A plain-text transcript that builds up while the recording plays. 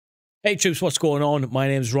Hey troops, what's going on? My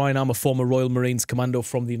name's Ryan. I'm a former Royal Marines Commando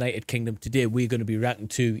from the United Kingdom. Today we're going to be reacting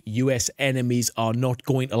to US enemies are not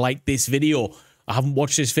going to like this video. I haven't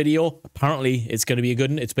watched this video. Apparently it's going to be a good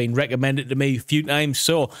one. It's been recommended to me a few times,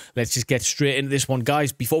 so let's just get straight into this one,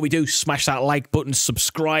 guys. Before we do, smash that like button,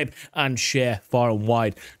 subscribe, and share far and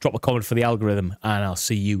wide. Drop a comment for the algorithm, and I'll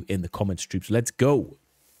see you in the comments, troops. Let's go.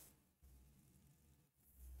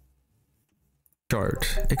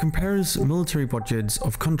 Chart. It compares military budgets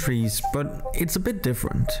of countries, but it's a bit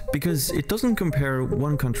different because it doesn't compare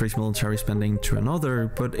one country's military spending to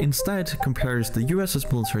another, but instead compares the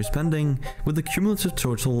US's military spending with the cumulative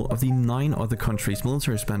total of the 9 other countries'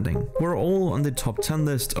 military spending. We're all on the top 10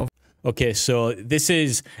 list of. Okay, so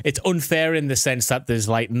it's unfair in the sense that there's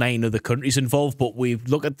like 9 other countries involved, but we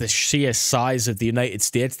look at the sheer size of the United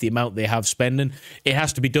States, the amount they have spending. It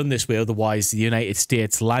has to be done this way, otherwise the United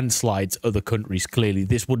States landslides other countries, clearly.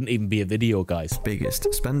 This wouldn't even be a video, guys.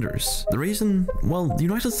 Biggest spenders. The reason? Well, the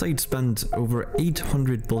United States spent over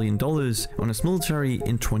 $800 billion on its military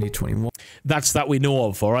in 2021. That's that we know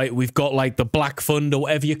of, all right? We've got like the Black Fund or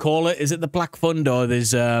whatever you call it. Is it the Black Fund, or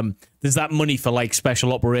there's that money for like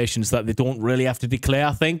special operations that they don't really have to declare,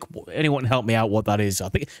 I think. Anyone help me out what that is? I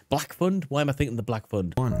think Black Fund? Why am I thinking the Black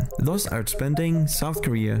Fund? Thus outspending South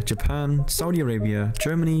Korea, Japan, Saudi Arabia,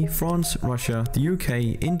 Germany, France, Russia, the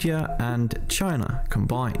UK, India, and China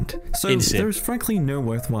combined. So there's frankly no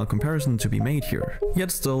worthwhile comparison to be made here.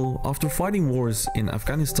 Yet still, after fighting wars in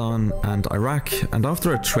Afghanistan and Iraq, and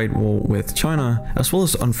after a trade war with China, as well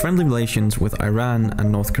as unfriendly relations with Iran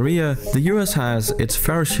and North Korea, the US has its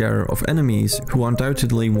fair share of enemies who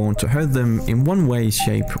undoubtedly want to hurt them in one way,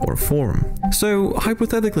 shape, or form. So,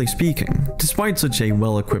 hypothetically speaking, despite such a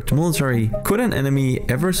well-equipped military, could an enemy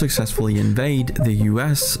ever successfully invade the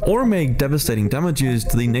US or make devastating damages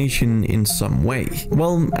to the nation in some way?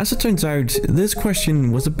 Well, as it turns out, this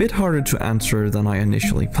question was a bit harder to answer than I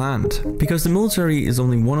initially planned, because the military is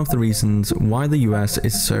only one of the reasons why the US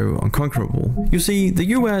is so unconquerable. You see, the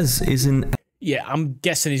US is in. Yeah, I'm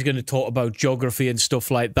guessing he's going to talk about geography and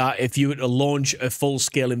stuff like that. If you were to launch a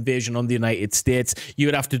full-scale invasion on the United States, you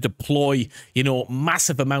would have to deploy, you know,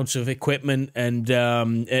 massive amounts of equipment and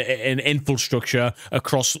infrastructure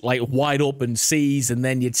across like wide open seas, and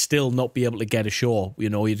then you'd still not be able to get ashore.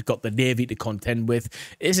 You know, you've got the Navy to contend with.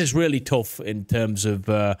 This is really tough in terms of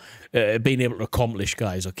being able to accomplish,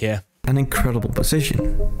 guys, okay? An incredible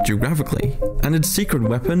position, geographically, and its secret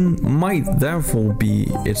weapon might therefore be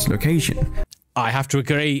its location. I have to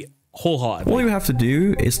agree wholeheartedly. All you have to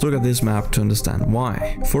do is look at this map to understand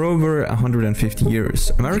why. For over 150 years,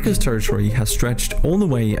 America's territory has stretched all the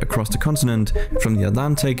way across the continent from the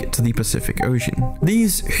Atlantic to the Pacific Ocean.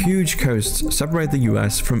 These huge coasts separate the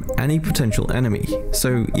US from any potential enemy,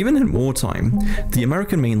 so even in wartime, the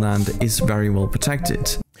American mainland is very well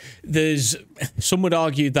protected. Some would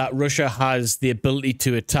argue that Russia has the ability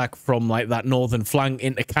to attack from like that northern flank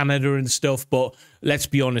into Canada and stuff, but let's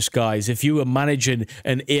be honest, guys, if you were managing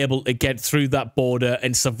and able to get through that border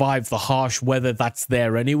and survive the harsh weather that's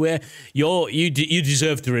there anyway, you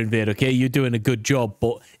deserve to invade, okay? You're doing a good job,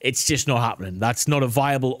 but it's just not happening. That's not a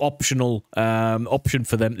viable option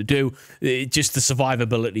for them to do. Just the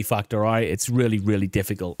survivability factor, all right? It's really, really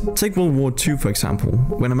difficult. Take World War II, for example,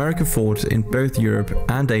 when America fought in both Europe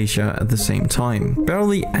and Asia at the same time.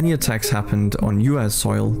 Barely any attacks happened on US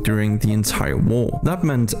soil during the entire war. That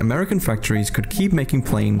meant American factories could keep making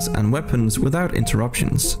planes and weapons without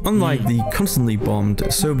interruptions, unlike the constantly bombed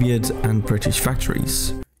Soviet and British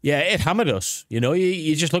factories. Yeah, it hammered us. You know,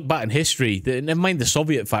 you just look back in history. Never mind the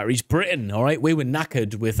Soviet factories, Britain, all right? We were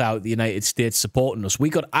knackered without the United States supporting us. We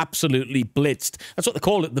got absolutely blitzed. That's what they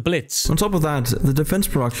call it, the Blitz. On top of that, the Defense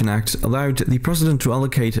Production Act allowed the president to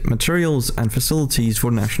allocate materials and facilities for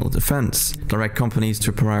national defense, direct companies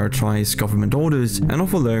to prioritize government orders, and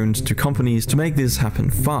offer loans to companies to make this happen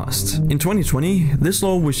fast. In 2020, this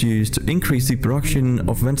law was used to increase the production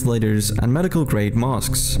of ventilators and medical-grade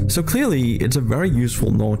masks. So clearly, it's a very useful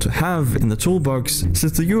law to have in the toolbox,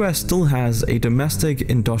 since the US still has a domestic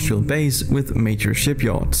industrial base with major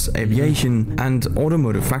shipyards, aviation, and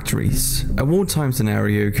automotive factories. A wartime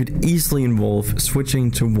scenario could easily involve switching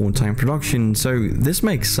to wartime production, so this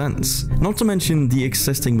makes sense. Not to mention the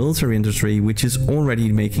existing military industry, which is already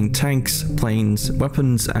making tanks, planes,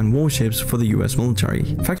 weapons, and warships for the US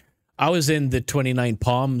military. I was in the 29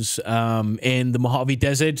 Palms in the Mojave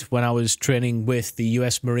Desert when I was training with the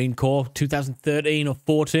US Marine Corps 2013 or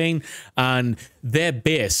 14, and their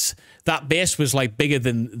base, that base was like bigger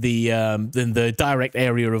than the direct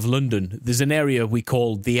area of London. There's an area we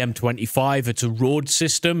call the M25. It's a road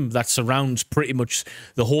system that surrounds pretty much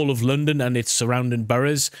the whole of London and its surrounding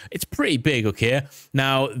boroughs. It's pretty big, okay?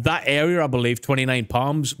 Now, that area, I believe, 29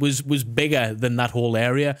 Palms, was bigger than that whole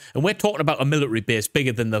area. And we're talking about a military base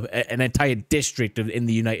bigger than an entire district in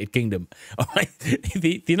the United Kingdom. All right?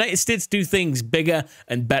 The United States do things bigger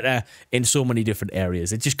and better in so many different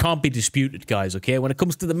areas. It just can't be disputed, guys, okay? When it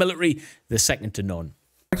comes to the military, they're second to none.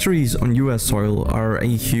 Factories on US soil are a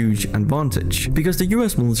huge advantage, because the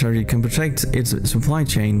US military can protect its supply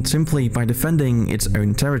chain simply by defending its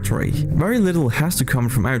own territory. Very little has to come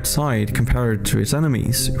from outside compared to its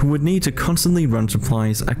enemies, who would need to constantly run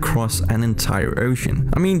supplies across an entire ocean.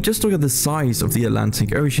 I mean, just look at the size of the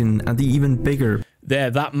Atlantic Ocean and the even bigger... There,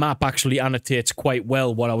 that map actually annotates quite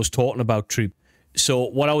well what I was talking about, Troop. So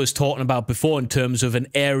what I was talking about before in terms of an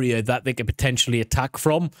area that they could potentially attack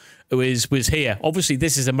from was here. Obviously,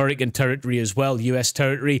 this is American territory as well, US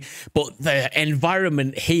territory, but the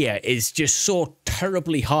environment here is just so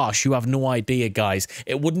terribly harsh. You have no idea, guys.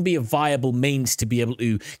 It wouldn't be a viable means to be able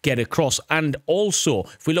to get across. And also,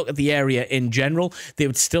 if we look at the area in general, they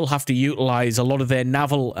would still have to utilize a lot of their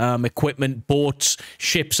naval equipment, boats,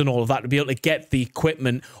 ships, and all of that to be able to get the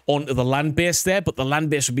equipment onto the land base there. But the land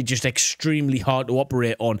base would be just extremely hard to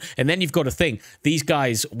operate on. And then you've got to think, these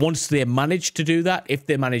guys, once they manage to do that, if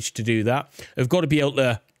they manage to do that, have got to be able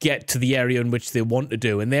to get to the area in which they want to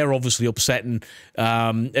do. And they're obviously upsetting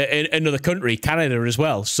another country, Canada, as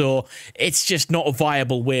well. So it's just not a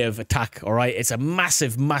viable way of attack, all right? It's a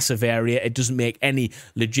massive, massive area. It doesn't make any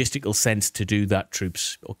logistical sense to do that,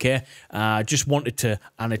 troops, okay? Just wanted to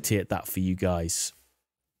annotate that for you guys.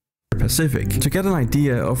 Pacific to get an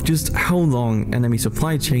idea of just how long enemy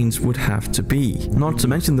supply chains would have to be. Not to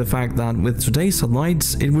mention the fact that with today's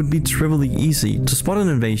satellites, it would be trivially easy to spot an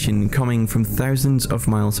invasion coming from thousands of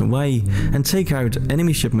miles away and take out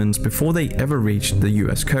enemy shipments before they ever reach the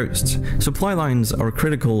US coast. Supply lines are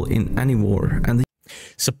critical in any war, and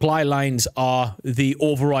supply lines are the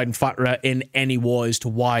overriding factor in any war as to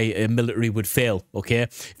why a military would fail, okay?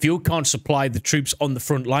 If you can't supply the troops on the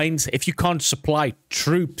front lines, if you can't supply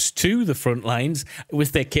troops to the front lines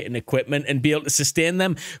with their kit and equipment and be able to sustain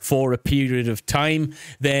them for a period of time,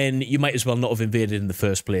 then you might as well not have invaded in the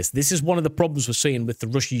first place. This is one of the problems we're seeing with the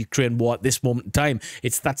Russia-Ukraine war at this moment in time.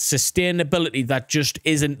 It's that sustainability that just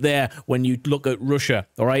isn't there when you look at Russia,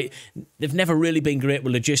 all right? They've never really been great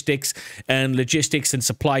with logistics, and and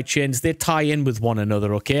supply chains, they tie in with one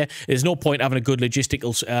another, okay? There's no point having a good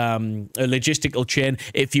logistical chain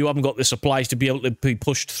if you haven't got the supplies to be able to be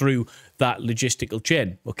pushed through that logistical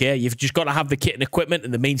chain, okay? You've just got to have the kit and equipment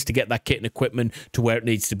and the means to get that kit and equipment to where it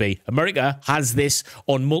needs to be. America has this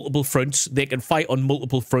on multiple fronts. They can fight on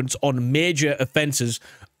multiple fronts on major offenses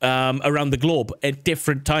around the globe at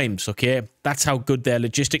different times, okay? That's how good their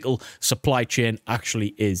logistical supply chain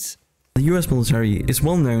actually is. The US military is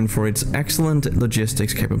well known for its excellent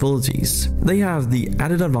logistics capabilities. They have the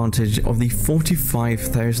added advantage of the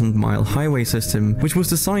 45,000-mile highway system, which was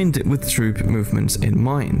designed with troop movements in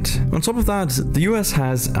mind. On top of that, the US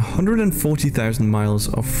has 140,000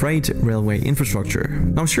 miles of freight railway infrastructure.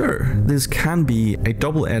 Now sure, this can be a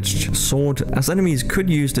double-edged sword, as enemies could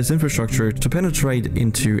use this infrastructure to penetrate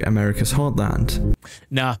into America's heartland.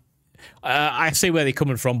 Nah. I see where they're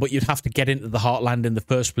coming from, but you'd have to get into the heartland in the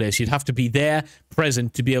first place. You'd have to be there,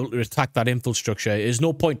 present, to be able to attack that infrastructure. There's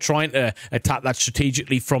no point trying to attack that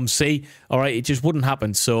strategically from sea, all right? It just wouldn't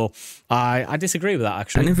happen. So I disagree with that,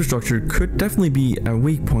 actually. An infrastructure could definitely be a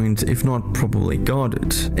weak point, if not probably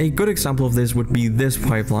guarded. A good example of this would be this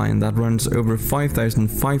pipeline that runs over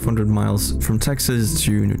 5,500 miles from Texas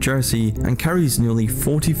to New Jersey and carries nearly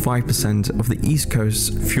 45% of the East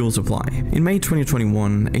Coast's fuel supply. In May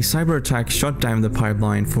 2021, a cyber attack shut down the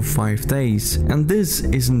pipeline for 5 days, and this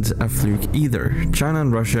isn't a fluke either. China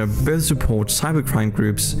and Russia both support cybercrime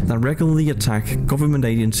groups that regularly attack government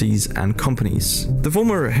agencies and companies. The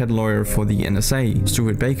former head lawyer for the NSA,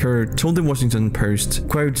 Stuart Baker, told the Washington Post,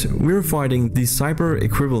 quote, "We're fighting the cyber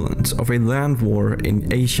equivalent of a land war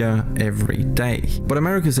in Asia every day. But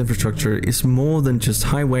America's infrastructure is more than just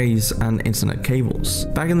highways and internet cables.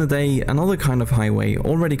 Back in the day, another kind of highway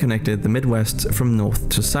already connected the Midwest from north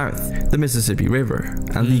to south. The Mississippi River,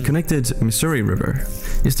 and the connected Missouri River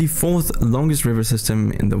is the 4th longest river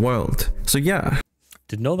system in the world. So yeah."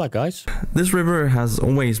 Didn't know that, guys. This river has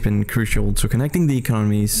always been crucial to connecting the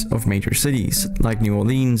economies of major cities, like New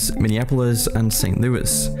Orleans, Minneapolis, and St.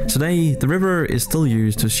 Louis. Today, the river is still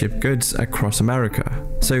used to ship goods across America.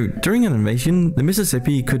 So, during an invasion, the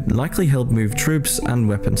Mississippi could likely help move troops and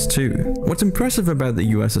weapons too. What's impressive about the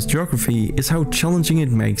US's geography is how challenging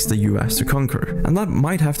it makes the US to conquer, and that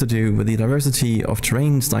might have to do with the diversity of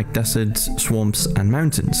terrains like deserts, swamps, and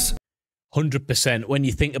mountains. 100%. When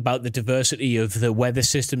you think about the diversity of the weather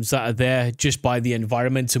systems that are there, just by the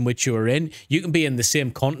environment in which you're in, you can be in the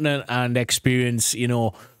same continent and experience, you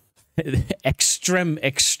know, extreme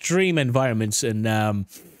environments. And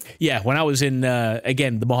yeah, when I was in,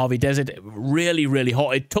 again, the Mojave Desert, really, really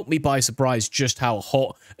hot. It took me by surprise just how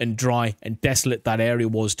hot and dry and desolate that area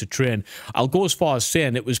was to train. I'll go as far as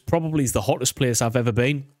saying it was probably the hottest place I've ever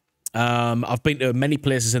been. I've been to many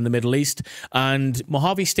places in the Middle East, and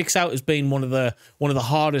Mojave sticks out as being one of the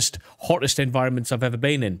hottest environments I've ever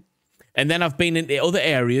been in. And then I've been into other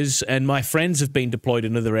areas, and my friends have been deployed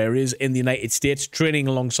in other areas in the United States, training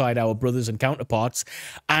alongside our brothers and counterparts,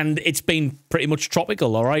 and it's been pretty much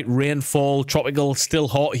tropical, all right? Rainfall, tropical, still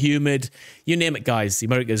hot, humid, you name it, guys.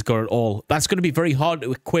 America's got it all. That's going to be very hard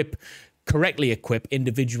to correctly equip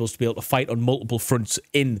individuals to be able to fight on multiple fronts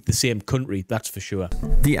in the same country, that's for sure.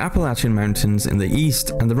 The Appalachian Mountains in the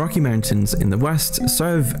east and the Rocky Mountains in the west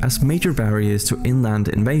serve as major barriers to inland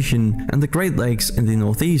invasion, and the Great Lakes in the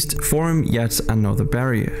northeast form yet another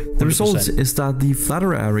barrier. The 100%. result is that the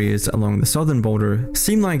flatter areas along the southern border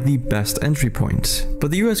seem like the best entry point,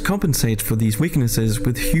 but the US compensates for these weaknesses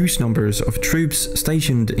with huge numbers of troops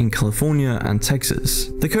stationed in California and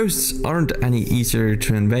Texas. The coasts aren't any easier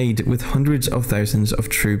to invade with hundreds of thousands of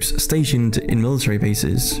troops stationed in military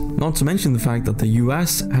bases. Not to mention the fact that the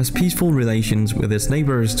US has peaceful relations with its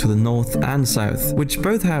neighbors to the north and south, which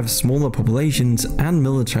both have smaller populations and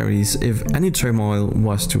militaries if any turmoil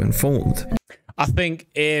was to unfold. I think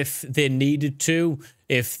if they needed to,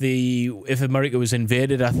 if America was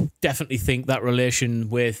invaded, I definitely think that relation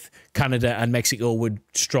with Canada and Mexico would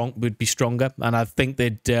be stronger, and I think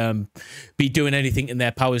they'd be doing anything in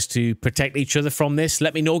their powers to protect each other from this.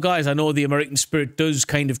 Let me know, guys. I know the American spirit does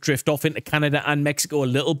kind of drift off into Canada and Mexico a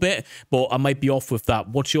little bit, but I might be off with that.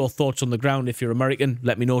 What's your thoughts on the ground? If you're American,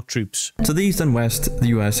 let me know, troops. To the east and west, the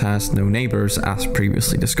US has no neighbors, as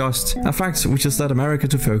previously discussed, a fact which has led America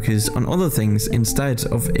to focus on other things instead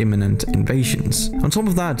of imminent invasions. On top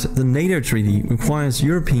of that, the NATO treaty requires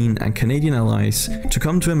European and Canadian allies to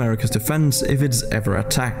come to America's defense if it's ever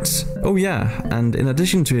attacked. Oh yeah, and in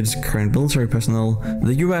addition to its current military personnel,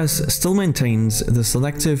 the US still maintains the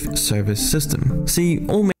selective service system. See,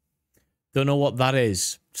 all don't know what that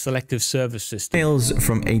is. Selective service system. males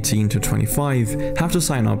from 18 to 25 have to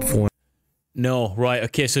sign up for. No, right,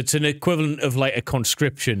 okay, so it's an equivalent of like a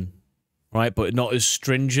conscription. Right, but not as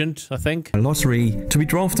stringent, I think. A lottery to be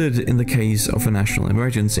drafted in the case of a national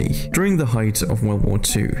emergency. During the height of World War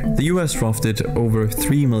II, the US drafted over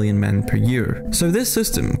 3 million men per year. So this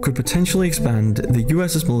system could potentially expand the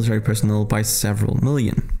US's military personnel by several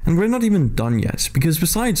million. And we're not even done yet, because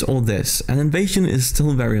besides all this, an invasion is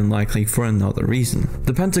still very unlikely for another reason.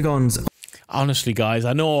 The Pentagon's honestly, guys,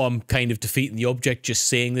 I know I'm kind of defeating the object just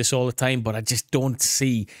saying this all the time, but I just don't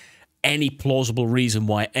see any plausible reason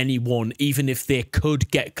why anyone, even if they could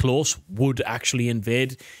get close, would actually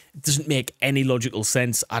invade. It doesn't make any logical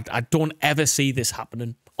sense. I don't ever see this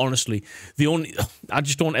happening. Honestly, I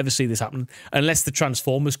just don't ever see this happening unless the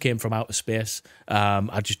Transformers came from outer space.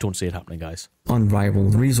 I just don't see it happening, guys.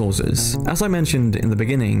 Unrivaled resources. As I mentioned in the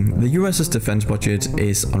beginning, the US's defense budget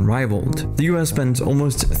is unrivaled. The US spent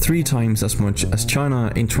almost 3 times as much as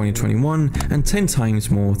China in 2021 and 10 times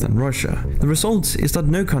more than Russia. The result is that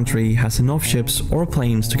no country has enough ships or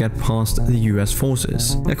planes to get past the US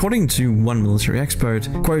forces. According to one military expert,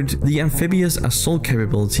 quote, "The amphibious assault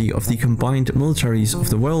capability of the combined militaries of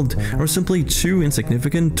the world are simply too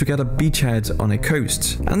insignificant to get a beachhead on a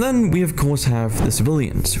coast." And then we of course have the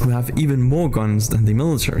civilians, who have even more guns than the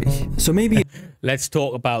military. So maybe let's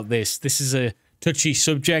talk about this. This is a touchy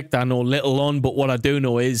subject. I know little on, but what I do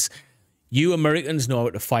know is you Americans know how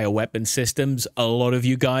to fire weapon systems. A lot of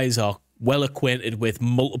you guys are well acquainted with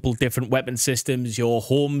multiple different weapon systems. Your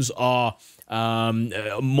homes are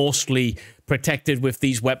mostly protected with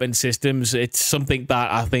these weapon systems. It's something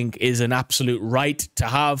that I think is an absolute right to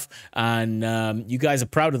have, and you guys are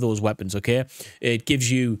proud of those weapons, okay? It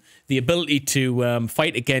gives you the ability to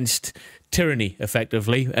fight against tyranny,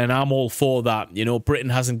 effectively, and I'm all for that. You know, Britain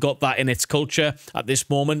hasn't got that in its culture at this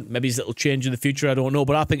moment. Maybe it'll change in the future, I don't know,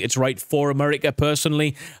 but I think it's right for America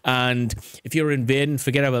personally. And if you're invading,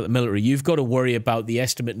 forget about the military. You've got to worry about the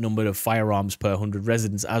estimate number of firearms per 100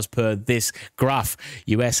 residents. As per this graph,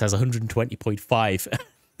 US has 120.5.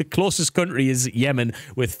 The closest country is Yemen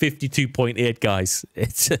with 52.8, guys.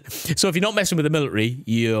 So if you're not messing with the military,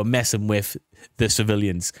 you're messing with the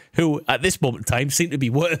civilians, who at this moment in time seem to be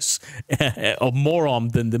worse or more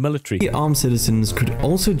armed than the military. Armed citizens could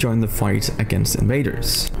also join the fight against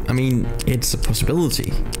invaders. I mean, it's a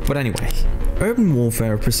possibility. But anyway, urban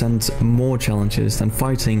warfare presents more challenges than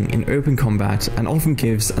fighting in open combat and often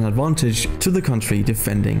gives an advantage to the country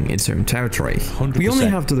defending its own territory. 100%. We only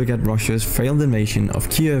have to look at Russia's failed invasion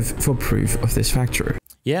of Kiev for proof of this factor.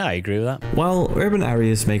 Yeah, I agree with that. While urban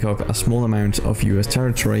areas make up a small amount of US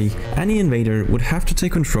territory, any invader would have to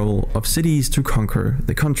take control of cities to conquer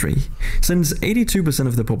the country, since 82%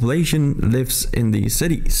 of the population lives in these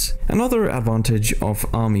cities. Another advantage of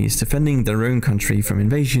armies defending their own country from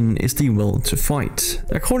invasion is the will to fight.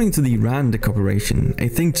 According to the RAND Corporation, a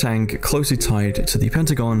think tank closely tied to the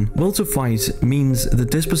Pentagon, will to fight means the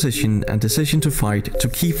disposition and decision to fight, to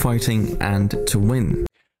keep fighting, and to win.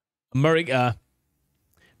 America,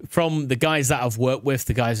 from the guys that I've worked with,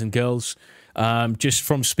 the guys and girls, just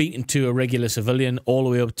from speaking to a regular civilian all the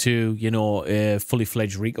way up to, you know, fully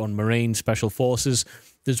fledged recon Marine Special Forces,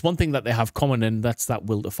 there's one thing that they have common, and that's that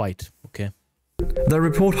will to fight, okay? The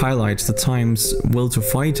report highlights the times will to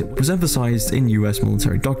fight was emphasized in US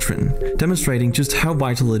military doctrine, demonstrating just how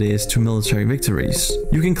vital it is to military victories.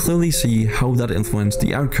 You can clearly see how that influenced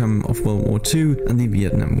the outcome of World War II and the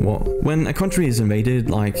Vietnam War. When a country is invaded,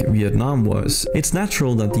 like Vietnam was, it's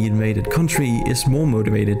natural that the invaded country is more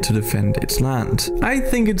motivated to defend its land. I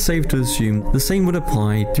think it's safe to assume the same would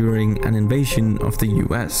apply during an invasion of the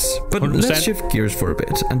US. But 100%. Let's shift gears for a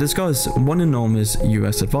bit and discuss one enormous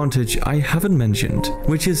US advantage I haven't mentioned,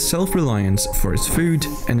 which is self-reliance for its food,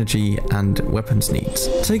 energy, and weapons needs.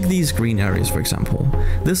 Take these green areas for example.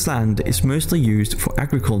 This land is mostly used for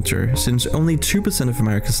agriculture, since only 2% of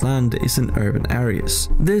America's land is in urban areas.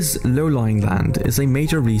 This low-lying land is a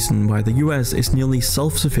major reason why the US is nearly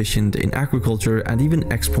self-sufficient in agriculture and even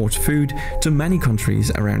exports food to many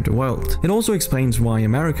countries around the world. It also explains why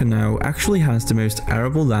America now actually has the most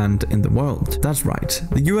arable land in the world. That's right,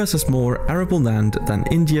 the US has more arable land than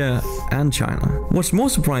India and China. What's more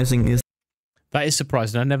surprising is that is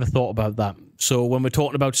surprising. I never thought about that. So when we're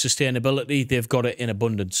talking about sustainability, they've got it in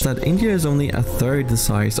abundance. That India is only a third the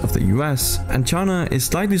size of the US, and China is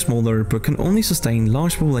slightly smaller but can only sustain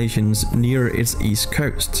large populations near its east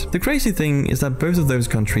coast. The crazy thing is that both of those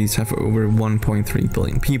countries have over 1.3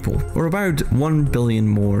 billion people, or about 1 billion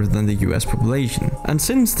more than the US population. And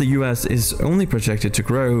since the US is only projected to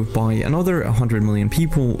grow by another 100 million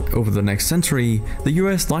people over the next century, the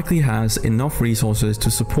US likely has enough resources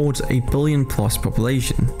to support a billion-plus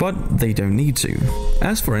population, but they don't need to.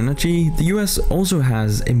 As for energy, the US also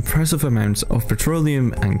has impressive amounts of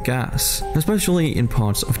petroleum and gas, especially in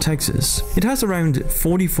parts of Texas. It has around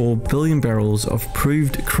 44 billion barrels of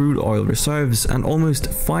proved crude oil reserves and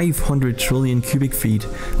almost 500 trillion cubic feet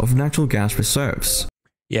of natural gas reserves.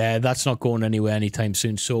 Yeah, that's not going anywhere anytime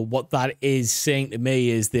soon. So what that is saying to me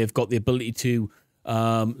is they've got the ability to,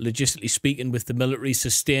 logistically speaking, with the military,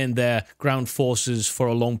 sustain their ground forces for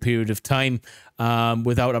a long period of time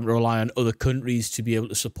without having to rely on other countries to be able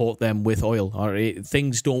to support them with oil.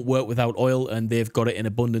 Things don't work without oil, and they've got it in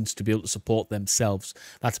abundance to be able to support themselves.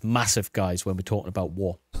 That's massive, guys, when we're talking about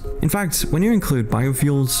war. In fact, when you include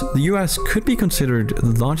biofuels, the US could be considered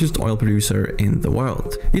the largest oil producer in the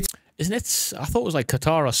world. Isn't it? I thought it was like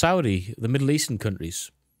Qatar or Saudi, the Middle Eastern countries.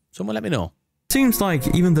 Someone let me know. Seems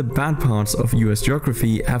like even the bad parts of US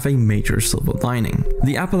geography have a major silver lining.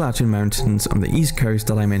 The Appalachian Mountains on the east coast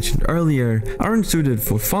that I mentioned earlier aren't suited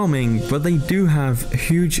for farming, but they do have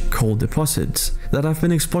huge coal deposits that have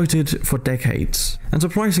been exploited for decades. And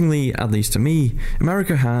surprisingly, at least to me,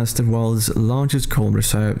 America has the world's largest coal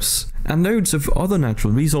reserves, and loads of other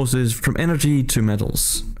natural resources from energy to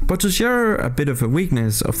metals. But to share a bit of a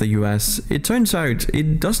weakness of the US, it turns out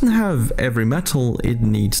it doesn't have every metal it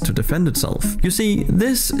needs to defend itself. You see,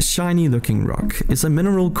 this shiny looking rock is a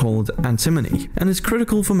mineral called antimony, and is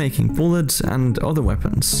critical for making bullets and other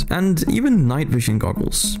weapons, and even night vision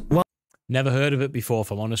goggles. Never heard of it before,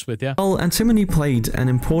 if I'm honest with you. While antimony played an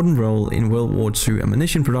important role in World War II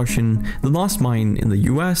ammunition production, the last mine in the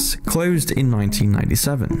US closed in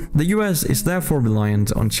 1997. The US is therefore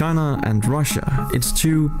reliant on China and Russia, its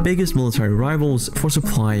two biggest military rivals, for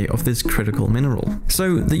supply of this critical mineral.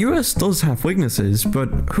 So the US does have weaknesses, but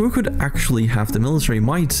who could actually have the military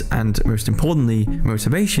might and, most importantly,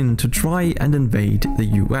 motivation to try and invade the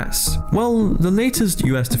US? Well, the latest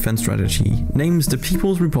US defense strategy names the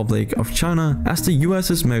People's Republic of China as the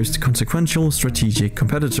US's most consequential strategic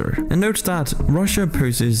competitor, and notes that Russia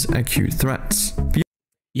poses acute threats.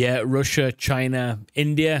 Yeah, Russia, China,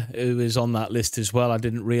 India, who is on that list as well. I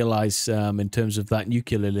didn't realize in terms of that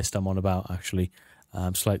nuclear list I'm on about, actually.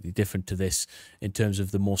 Slightly different to this in terms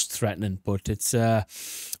of the most threatening, but it's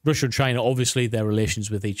Russia and China, obviously their relations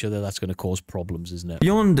with each other, that's going to cause problems, isn't it?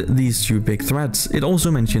 Beyond these two big threats, it also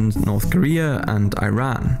mentions North Korea and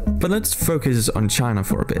Iran. But let's focus on China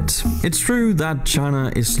for a bit. It's true that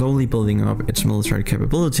China is slowly building up its military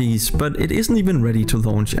capabilities, but it isn't even ready to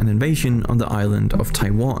launch an invasion on the island of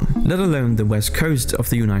Taiwan, let alone the west coast of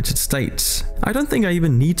the United States. I don't think I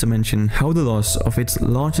even need to mention how the loss of its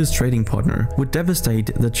largest trading partner would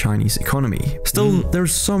devastate the Chinese economy. Still,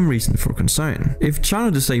 there's some reason for concern. If China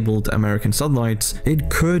disabled American satellites, it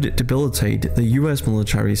could debilitate the US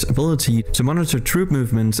military's ability to monitor troop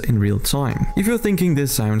movements in real time. If you're thinking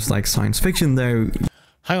this sounds like science fiction though...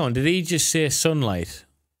 Hang on, did he just say sunlight?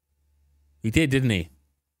 He did, didn't he?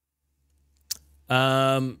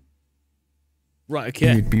 Right,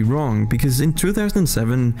 okay. You'd be wrong, because in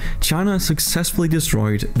 2007, China successfully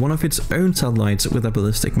destroyed one of its own satellites with a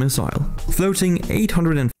ballistic missile, floating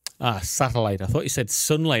 850 satellite. I thought you said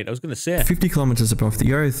sunlight. I was going to say 50 kilometers above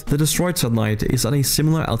the Earth. The destroyed satellite is at a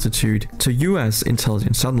similar altitude to US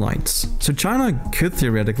intelligence satellites, so China could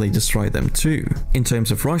theoretically destroy them too. In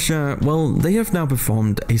terms of Russia, well, they have now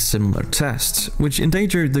performed a similar test, which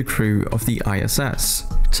endangered the crew of the ISS.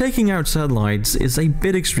 Taking out satellites is a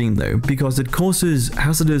bit extreme though, because it causes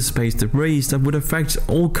hazardous space debris that would affect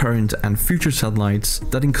all current and future satellites.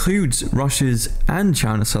 That includes Russia's and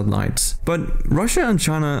China's satellites. But Russia and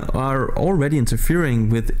China are already interfering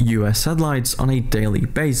with US satellites on a daily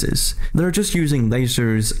basis. They're just using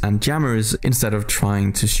lasers and jammers instead of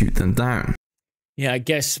trying to shoot them down. Yeah, I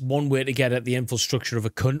guess one way to get at the infrastructure of a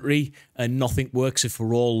country and nothing works if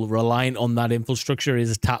we're all reliant on that infrastructure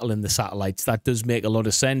is tackling the satellites. That does make a lot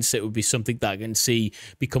of sense. It would be something that I can see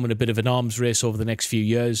becoming a bit of an arms race over the next few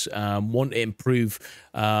years. Want to improve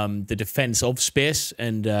the defense of space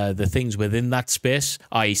and the things within that space,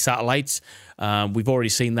 i.e. satellites. We've already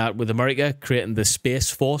seen that with America creating the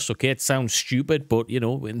Space Force. Okay, it sounds stupid, but, you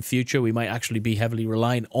know, in future we might actually be heavily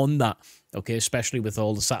relying on that. Okay, especially with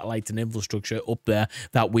all the satellites and infrastructure up there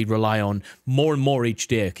that we rely on more and more each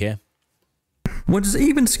day, okay? What's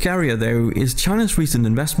even scarier though is China's recent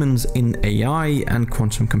investments in AI and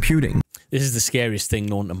quantum computing. This is the scariest thing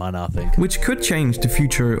known to man, I think. Which could change the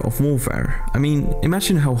future of warfare. I mean,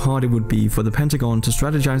 imagine how hard it would be for the Pentagon to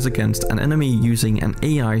strategize against an enemy using an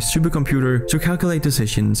AI supercomputer to calculate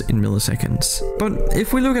decisions in milliseconds. But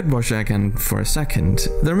if we look at Russia again for a second,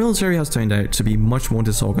 their military has turned out to be much more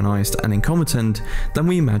disorganized and incompetent than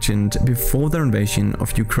we imagined before their invasion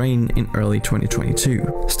of Ukraine in early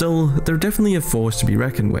 2022. Still, they're definitely a force to be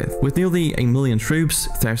reckoned with nearly 1 million troops,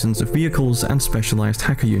 thousands of vehicles, and specialized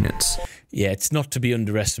hacker units. Yeah, it's not to be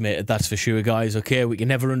underestimated, that's for sure, guys, okay? We can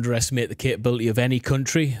never underestimate the capability of any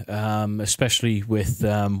country, especially with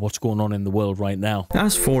what's going on in the world right now.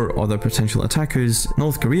 As for other potential attackers,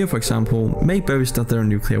 North Korea, for example, may boast that their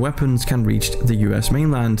nuclear weapons can reach the US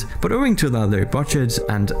mainland, but owing to their low budget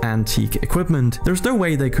and antique equipment, there's no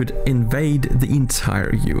way they could invade the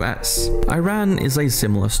entire US. Iran is a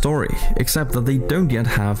similar story, except that they don't yet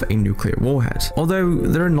have a nuclear warhead, although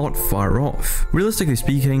they're not far off. Realistically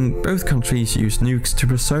speaking, both countries use nukes to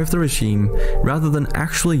preserve the regime rather than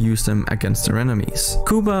actually use them against their enemies.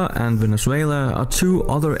 Cuba and Venezuela are two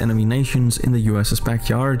other enemy nations in the US's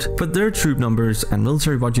backyard, but their troop numbers and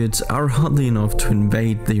military budgets are hardly enough to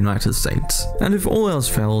invade the United States. And if all else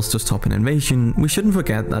fails to stop an invasion, we shouldn't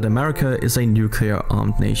forget that America is a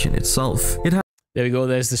nuclear-armed nation itself. There we go,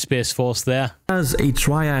 there's the Space Force there. Has a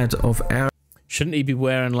triad of air... Shouldn't he be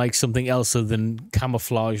wearing like something else other than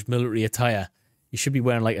camouflage military attire? He should be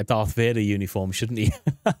wearing like a Darth Vader uniform, shouldn't he?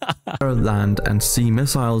 land and sea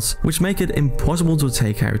missiles, which make it impossible to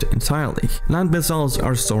take out entirely. Land missiles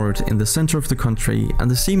are stored in the center of the country, and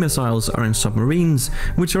the sea missiles are in submarines,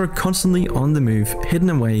 which are constantly on the move, hidden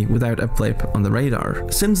away without a blip on the radar.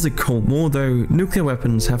 Since the Cold War though, nuclear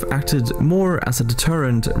weapons have acted more as a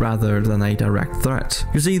deterrent rather than a direct threat.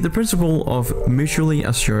 You see, the principle of mutually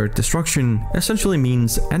assured destruction essentially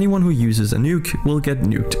means anyone who uses a nuke will get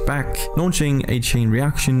nuked back, launching a chain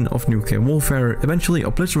reaction of nuclear warfare, eventually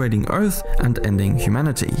obliterating Earth and ending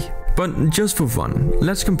humanity. But just for fun,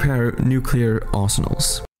 let's compare nuclear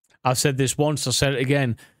arsenals. I've said this once, I'll say it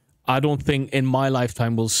again. I don't think in my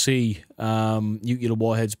lifetime we'll see nuclear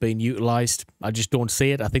warheads being utilized. I just don't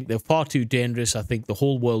see it. I think they're far too dangerous. I think the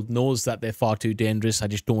whole world knows that they're far too dangerous. I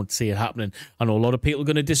just don't see it happening. I know a lot of people are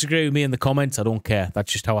going to disagree with me in the comments. I don't care.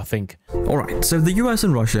 That's just how I think. Alright, so the US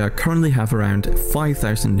and Russia currently have around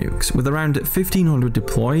 5,000 nukes, with around 1,500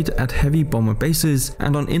 deployed at heavy bomber bases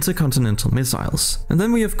and on intercontinental missiles. And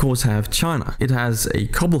then we of course have China. It has a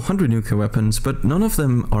couple hundred nuclear weapons, but none of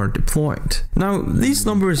them are deployed. Now, these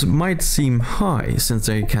numbers might seem high since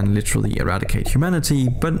they can literally eradicate humanity,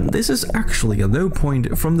 but this is actually a low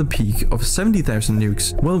point from the peak of 70,000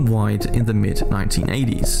 nukes worldwide in the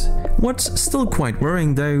mid-1980s. What's still quite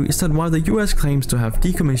worrying though is that while the US claims to have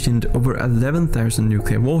decommissioned over 11,000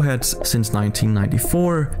 nuclear warheads since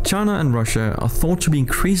 1994, China and Russia are thought to be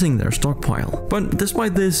increasing their stockpile. But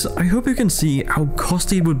despite this, I hope you can see how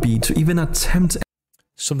costly it would be to even attempt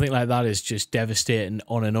something like that. Is just devastating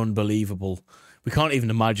on an unbelievable. We can't even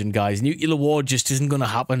imagine, guys. Nuclear war just isn't going to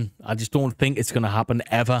happen. I just don't think it's going to happen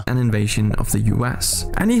ever. An invasion of the US.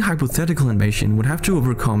 Any hypothetical invasion would have to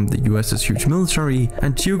overcome the US's huge military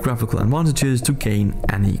and geographical advantages to gain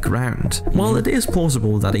any ground. While it is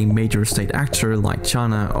plausible that a major state actor like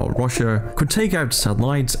China or Russia could take out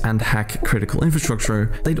satellites and hack critical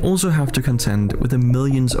infrastructure, they'd also have to contend with the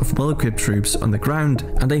millions of well-equipped troops on the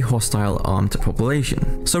ground and a hostile armed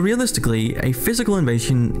population. So realistically, a physical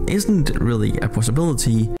invasion isn't really a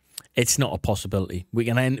possibility. It's not a possibility. We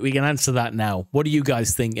can answer that now. What do you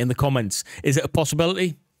guys think in the comments? Is it a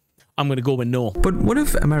possibility? I'm going to go with no. But what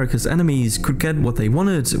if America's enemies could get what they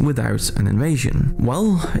wanted without an invasion?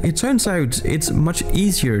 Well, it turns out it's much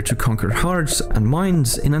easier to conquer hearts and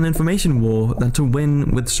minds in an information war than to win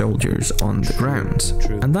with soldiers on the ground.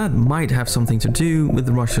 And that might have something to do with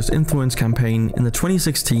Russia's influence campaign in the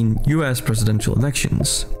 2016 US presidential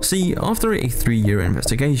elections. See, after a 3-year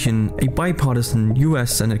investigation, a bipartisan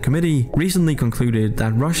US Senate committee recently concluded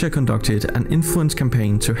that Russia conducted an influence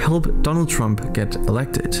campaign to help Donald Trump get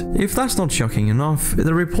elected. If that's not shocking enough,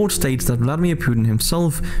 the report states that Vladimir Putin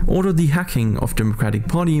himself ordered the hacking of Democratic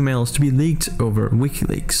Party emails to be leaked over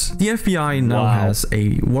WikiLeaks. The FBI now has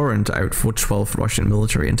a warrant out for 12 Russian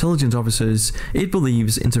military intelligence officers it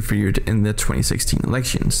believes interfered in the 2016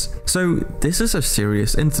 elections. So this is a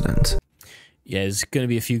serious incident. Yeah, there's going to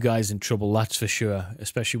be a few guys in trouble, that's for sure,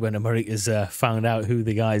 especially when America's found out who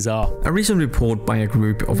the guys are. A recent report by a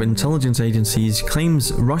group of intelligence agencies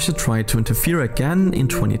claims Russia tried to interfere again in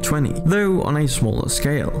 2020, though on a smaller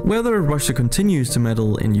scale. Whether Russia continues to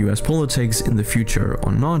meddle in US politics in the future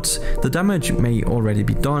or not, the damage may already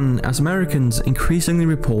be done as Americans increasingly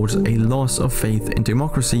report a loss of faith in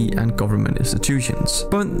democracy and government institutions.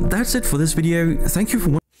 But that's it for this video. Thank you for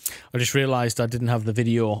watching. I just realized I didn't have the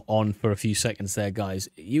video on for a few seconds there, guys.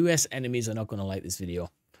 US enemies are not going to like this video.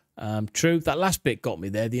 True, that last bit got me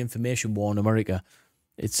there, the information war in America.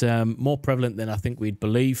 It's more prevalent than I think we'd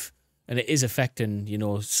believe, and it is affecting, you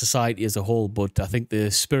know, society as a whole, but I think the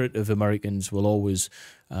spirit of Americans will always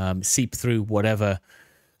seep through whatever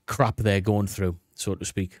crap they're going through, so to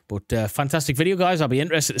speak. But fantastic video, guys. I'll be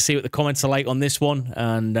interested to see what the comments are like on this one,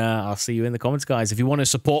 and I'll see you in the comments, guys. If you want to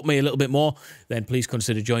support me a little bit more, then please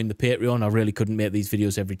consider joining the Patreon. I really couldn't make these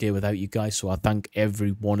videos every day without you guys, so I thank every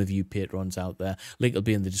one of you patrons out there. Link will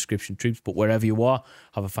be in the description, troops, but wherever you are,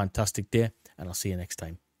 have a fantastic day, and I'll see you next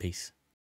time. Peace.